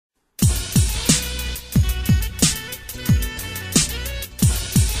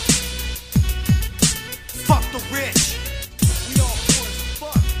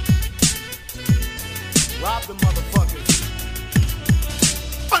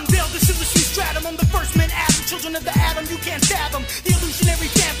from the first men Adam, children of the atom, you can't fathom the illusionary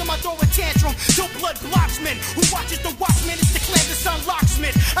phantom. I throw a tantrum, your blood blocksman. Who watches the watchman is the clandestine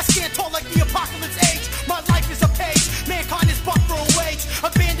locksmith. I stand tall like the apocalypse age. My life is a page, mankind is bought for a wage.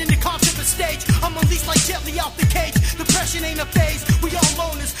 Abandoned the concept of stage, I'm unleashed like gently out the cage. Depression ain't a phase, we all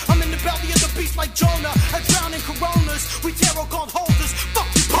loners. I'm in the belly of the beast like Jonah. I drown in coronas, we tarot called holders. Fuck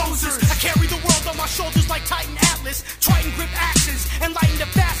you posers, I carry the world on my shoulders like Titan Atlas. Triton grip axes, enlighten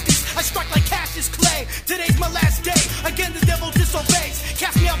the fastest. I strike like Cassius Clay, today's my last day. Again the devil disobeys,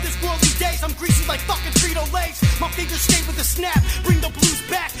 cast me out this worldly days. I'm greasy like fucking Frito-Lays. My fingers stay with a snap, bring the blues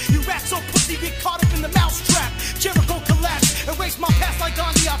back. You rats so pussy, get caught up in the mousetrap. Jericho collapse, erase my past like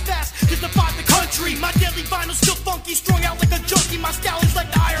Gandhi. I fast to defy the country. My deadly vinyl still funky, strung out like a junkie. My style is like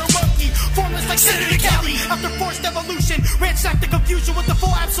the iron monkey, formless like Senator Kelly. After forced evolution, ransack the confusion with the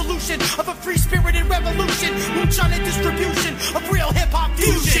full absolution of a free-spirited revolution. Moonshine and distribution of real hip-hop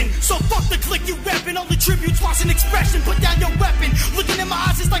fusion. So fuck the click you reppin', only tributes, lost an expression. Put down your weapon, looking in my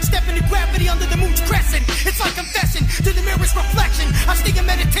eyes is like stepping in gravity under the moon's crescent. It's like confession to the mirror's reflection. I stay in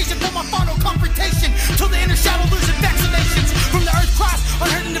meditation for my final confrontation, till the inner shadow loses vaccinations. From the earth cries,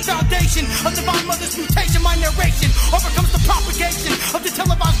 unhurting the foundation of divine mother's mutation. My narration overcomes the propagation of the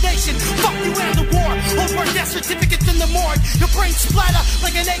televised nation. Fuck you and the war, over death certificates in the morgue. Your brain splatter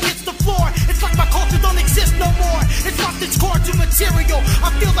like an egg hits the floor. It's like my culture don't exist no more. It's lost its core to material.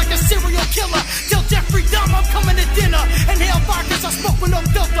 I feel like a serial killer. Till Jeffrey Dahmer, I'm coming to dinner. Inhale vodkas, I smoke with no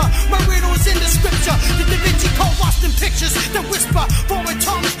filter. My riddle is in the scripture. The Da Vinci Code lost in pictures that whisper foreign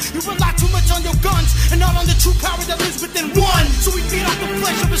tongues. You rely too much on your guns and not on the true power that lives within one. So we feed off the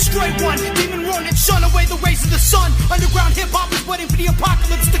flesh of a stray one. Demon run and shun away the rays of the sun. Underground hip-hop is waiting for the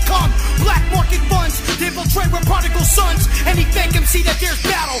apocalypse to come. Black market funds, they infiltrate with prodigal sons. Any fake MC that dares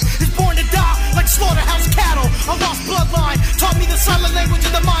battle is born to die like slaughterhouse cattle. A lost bloodline taught me the silent language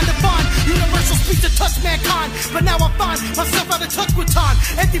of the mind to find universal speech to touch mankind. But now I find myself out of touch with time.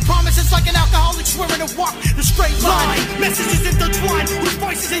 Empty promises like an alcoholic swearing to walk the straight line. Messages intertwined, whose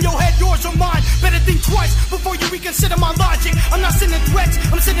voices in your head, yours or mine. Better think twice before you reconsider my logic. I'm not sending threats,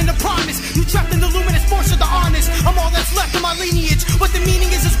 I'm sending a promise. You trapped in the luminous force of the honest. I'm all that's left of my lineage. What the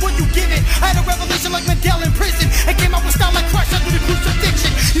meaning is what you give it. I had a revelation like Mandela in prison, and came out with style like Christ under the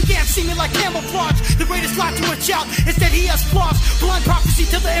crucifixion. You can't see me like camouflage. The greatest lie to a child is that he has flaws. Blind prophecy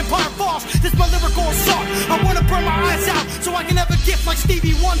till the empire falls. This my lyrical assault. I wanna burn my eyes out so I can have a gift like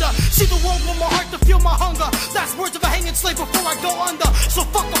Stevie Wonder. See the world with my heart to feel my hunger. Last words of a hanging slave before I go under. So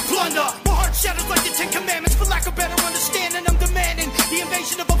fuck a plunder. My heart shatters like the 10 Commandments. For lack of better understanding, I'm demanding the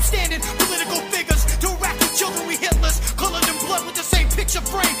invasion of upstanding political figures. To Iraqi children we hitless, colored in blood with the same picture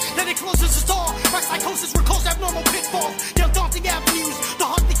frame that encloses us all. My psychosis recalls abnormal pitfalls. Down daunting avenues, the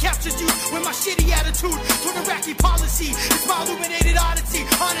heart that captures you with my shitty attitude toward Iraqi policy. It's my illuminated odyssey.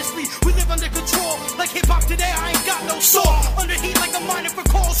 Honestly, we live under control. Like hip-hop today, I ain't got no soul. Under heat like a miner for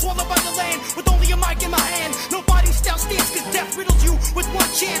coal, swallowed by the land with only a mic in my hand. No fighting style stance, cause death riddles you with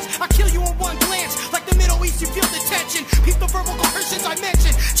one chance. I kill you in one glance. Like the Middle East, you feel the tension. Peep the verbal coercions I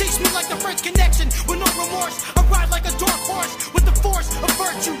mentioned. Chase me like the French Connection with no remorse. I ride like a dark horse with the force of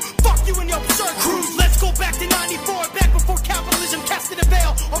virtue. Fuck you and your absurd cruise. Let's go back to 94, back before capitalism casted a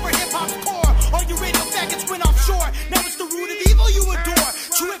veil over hip-hop's core. All you radio faggots went offshore. Now it's the root of evil you adore.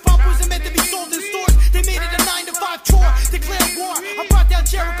 True hip-hop wasn't meant to be sold in stores. They made it a 9-to-5 chore. Declared war. I brought down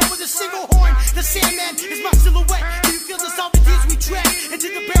Jericho with a single horn. The Sandman is my silhouette. Do you feel the sovereignties we tread into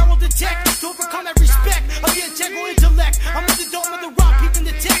the barrel detect? To overcome that respect of the integral intellect. I'm with the dome of the rock, peeping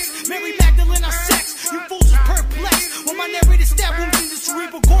the text. Mary Magdalene, our sex. You fools is perplexed. When my narrator stab wounds in the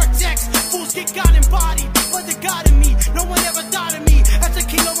cerebral cortex. Fools get God embodied, but the God in me. No one ever thought of me as a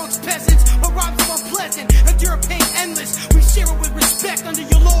king amongst peasants. My rhymes are unpleasant, endure pain endless. We share it with respect under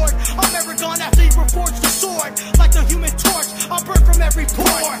your Lord. I'm ever gone after you reforged the sword. Like the human torch, I'll burn from every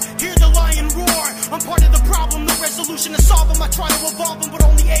pore. Hear the lion roar. I'm part of the problem, no resolution to solve them. I try to evolve them, but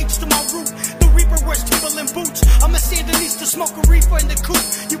only age to my root. The Reaper wears Timberland boots. I'm a Sandinese to smoke a reefer in the coop.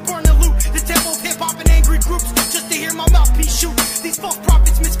 You burn the loot, the temple of hip-hop and angry groups. Just to hear my mouthpiece shoot. These false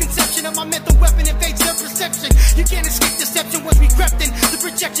prophets' misconception of my mental weapon invades their perception. You can't escape deception once we crept in. The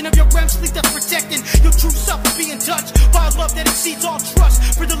projection of your REM sleep that's protecting your true self is being touched by a love that exceeds all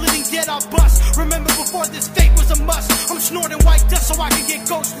trust. For the living dead I'll bust. Remember before this fate was a must. I'm snorting white dust so I can get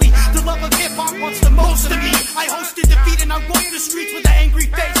ghostly. The love of hip-hop wants the most of me. I hosted defeat and I walk the streets with an angry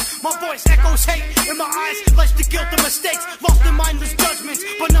face. My voice echoes hate in my eyes, flesh the guilt of mistakes. Lost in mindless judgments,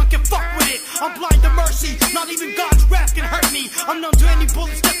 but none can fuck with it. I'm blind to mercy, not even God's wrath can hurt me. I'm numb to any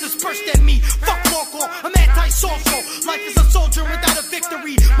bullets that dispersed at me. Fuck local, I'm anti-social. Life is a soldier without a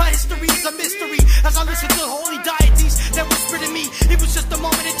victory. My history is a mystery. As I listen to holy deities that whispered in me, it was just a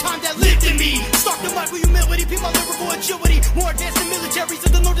moment in time that lived in me. Be my lyrical agility, more advanced than militaries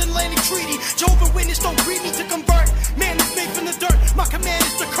of the Northern Atlantic Treaty. Jehovah's Witness don't greet me to convert. Man is made from the dirt, my command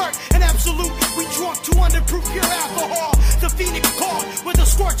is to curt and absolute. We drunk 200 proof pure alcohol. The phoenix called with a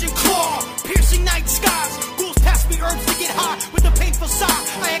scorching claw, piercing night skies. Ghouls pass me herbs to get high with a painful sigh.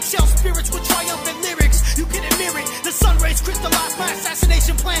 I exhale spirits with triumphant lyrics. You can admit it, the sun rays crystallize. My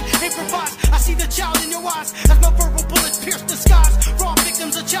assassination plan improvised. I see the child in your eyes as my verbal bullets pierce the skies. For all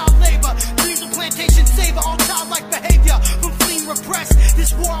victims of child labor, dreams of plantation savor, all childlike behavior from fleeing repressed.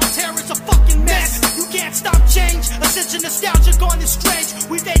 This war on terror is a fucking mess. You can't stop change, a sense of nostalgia gone is strange.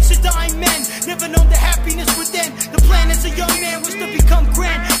 We've aged to dying men, never known the happiness within. The plan as a young man was to become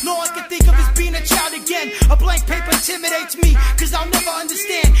grand. All I can think of is being a child again. A blank paper intimidates me, cause I'll never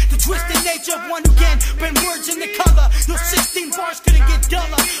understand the twisted nature of one who can bend words into color. Your 16 bars couldn't get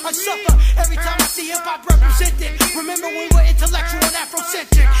duller. I suffer every time I see hip-hop represented. Remember when we were intellectual and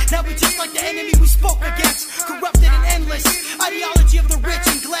Afrocentric? Now we just like the enemy we spoke against. Corrupted and endless ideology of the rich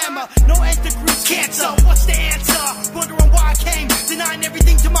and glamour. No end to grief, cancer. What's the answer? Wondering why I came, denying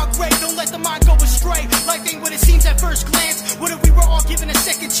everything to my grave. Don't let the mind go astray. Life ain't what it seems at first glance. What if we were all given a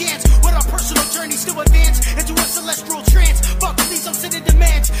second chance? Would our personal journey still advance into a celestial trance? Fuck these, I'm sending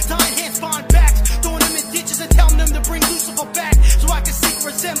demands. Tying hands behind backs, throwing them in ditches and telling them to bring Lucifer back, so I can seek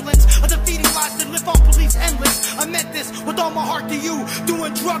resemblance of defeating lies that live on beliefs endless. I meant this with all my heart to you.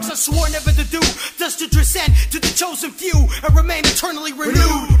 Doing drugs I swore never to do, just to transcend to the chosen few and remain eternally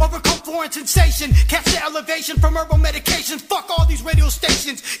renewed. Overcome foreign sensation, catch the elevation from herbal medications. Fuck all these radio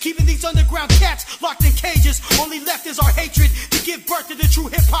stations, keeping these underground cats locked in cages. Only left is our hatred to give birth to the true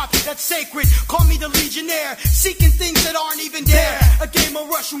hip-hop that's sacred. Call me the Legionnaire, seeking things that aren't even there. A game of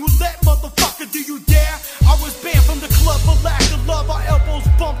Russian roulette, motherfucker, do you dare? I was banned from the club for lack of love. Our elbows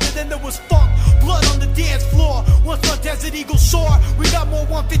bumped and then there was funk. Blood on the dance floor, once my Desert Eagle soar. We got more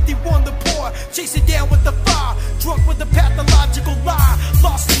 151 to pour, chase it down with the fire. Drunk with the pathological lie,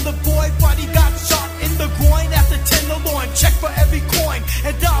 lost in the void. Body got shot in the groin after tenderloin. Check for every coin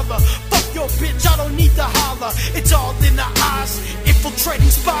and dollar. Fuck your bitch, I don't need to holler. It's all in the eyes, infiltrating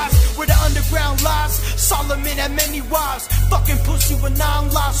spies where the underground lies. Solomon had many wives, fucking pussy with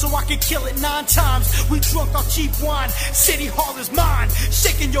 9 lives, so I could kill it 9 times. We drunk our cheap wine, City Hall is mine.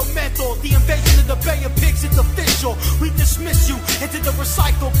 Shaking your mental, the invasion of the Bay of Pigs is official. We dismiss you into the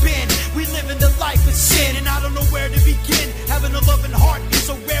recycle bin. We live in the life of sin, and I don't know where to begin. Having a loving heart is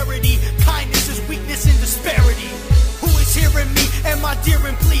a rarity. Kindness is weakness and disparity. Who is hearing me and my dear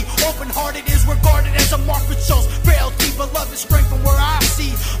and plea? Open-hearted is regarded as a mark which shows frailty, but love is strength from where I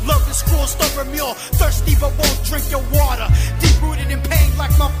see. Love is cruel, stubborn mule, thirsty but won't drink your water. Deep-rooted in pain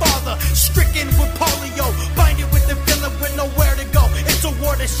like my father, stricken with polio, binded with the villain with nowhere to go. It's a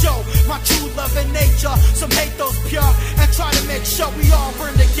war to show my true love and nature. Some hate those pure and try to make sure we all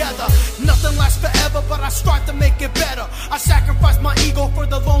burn together. Nothing lasts forever, but I strive to make it better. I sacrifice my ego for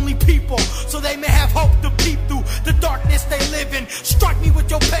the lonely people, so they may have hope to peep through the darkness they live in. Strike me with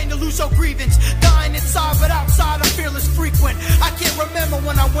your pain to lose your grievance. Dying inside, but outside I'm fearless frequent. I can't remember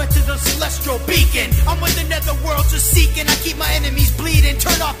when I went to the celestial beacon. I'm with the netherworld just seeking. I keep my enemies bleeding.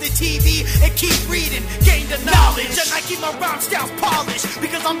 Turn off the TV and keep reading. Gain the knowledge, and I keep my rhyme styles polished,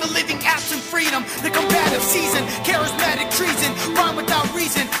 because I'm the living absent freedom, the combative season, charismatic treason, rhyme without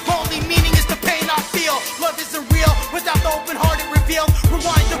reason. Only meaning is the pain I feel. Love isn't real without the open-hearted reveal.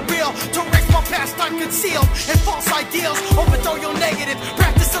 Rewind the reel to erase my past unconcealed and false ideals. Overthrow your negative.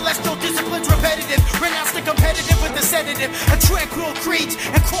 Practice celestial disciplines repetitive. Renounce the competitive with the sedative. A tranquil creeds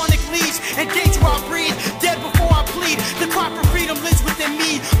and chronic leads. And danger I breathe. Dead before I plead. The cry for freedom lives within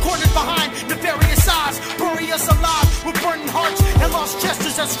me. Cornered behind nefarious eyes. Bury us alive with burning hearts and lost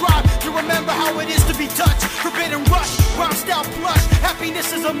gestures that strive to remember how it is to be touched. Forbidden rush, rhyme style plush.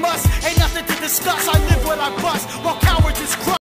 Happiness is a must. Ain't nothing to discuss. I live what I bust while cowards is crushed.